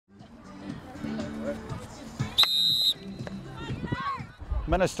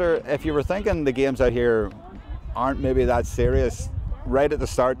Minister, if you were thinking the games out here aren't maybe that serious, right at the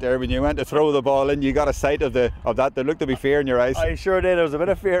start there when you went to throw the ball in, you got a sight of that. There looked to be fear in your eyes. I sure did. There was a bit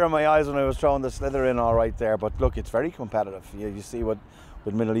of fear in my eyes when I was throwing the slither in all right there. But look, it's very competitive. You see what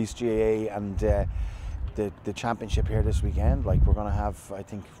with Middle East GAA and the championship here this weekend. Like, we're going to have, I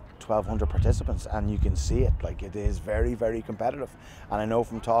think, 1,200 participants, and you can see it. Like, it is very, very competitive. And I know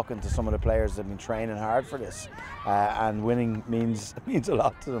from talking to some of the players that have been training hard for this, and winning means a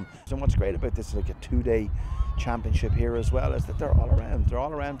lot to them. So what's great about this, like a 2-day championship here as well, is that they're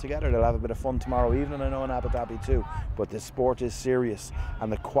all around together. They'll have a bit of fun tomorrow evening, I know, in Abu Dhabi too. But the sport is serious,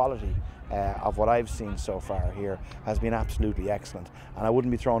 and the quality of what I've seen so far here has been absolutely excellent. And I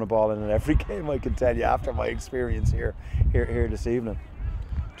wouldn't be throwing a ball in every game, I can tell you, after my experience here this evening.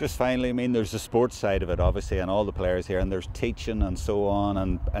 Just finally, I mean, there's the sports side of it, obviously, and all the players here, and there's teaching and so on,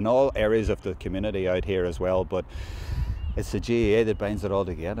 and all areas of the community out here as well. But it's the GAA that binds it all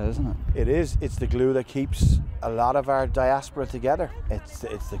together, isn't it? It is. It's the glue that keeps a lot of our diaspora together. It's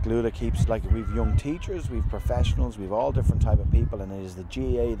the glue that keeps, like, we've young teachers, we've professionals, we've all different type of people, and it is the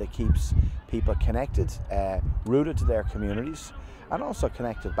GAA that keeps people connected, rooted to their communities, and also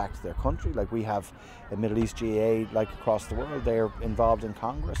connected back to their country. Like, we have a Middle East GAA, like across the world, they're involved in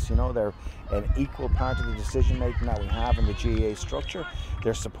Congress, you know, they're an equal part of the decision making that we have in the GAA structure.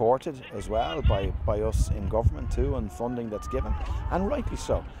 They're supported as well by us in government too, and funding that's given, and rightly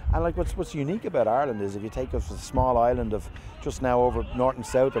so. And like, what's unique about Ireland is, if you take us a small island of just now over north and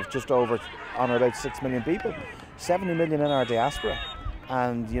south of just over on about 6 million people, 70 million in our diaspora,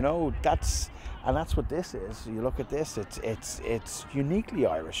 and you know, that's what this is. You look at this, it's uniquely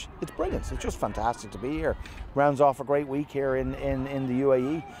Irish. It's brilliant. It's just fantastic to be here. Rounds off a great week here in the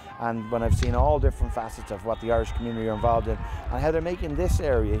UAE, and when I've seen all different facets of what the Irish community are involved in, and how they're making this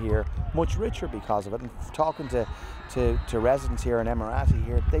area here much richer because of it. And talking to residents here in Emirati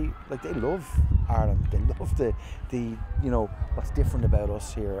here, they love Ireland. They love the you know, what's different about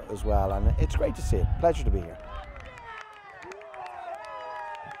us here as well, and it's great to see it. Pleasure to be here.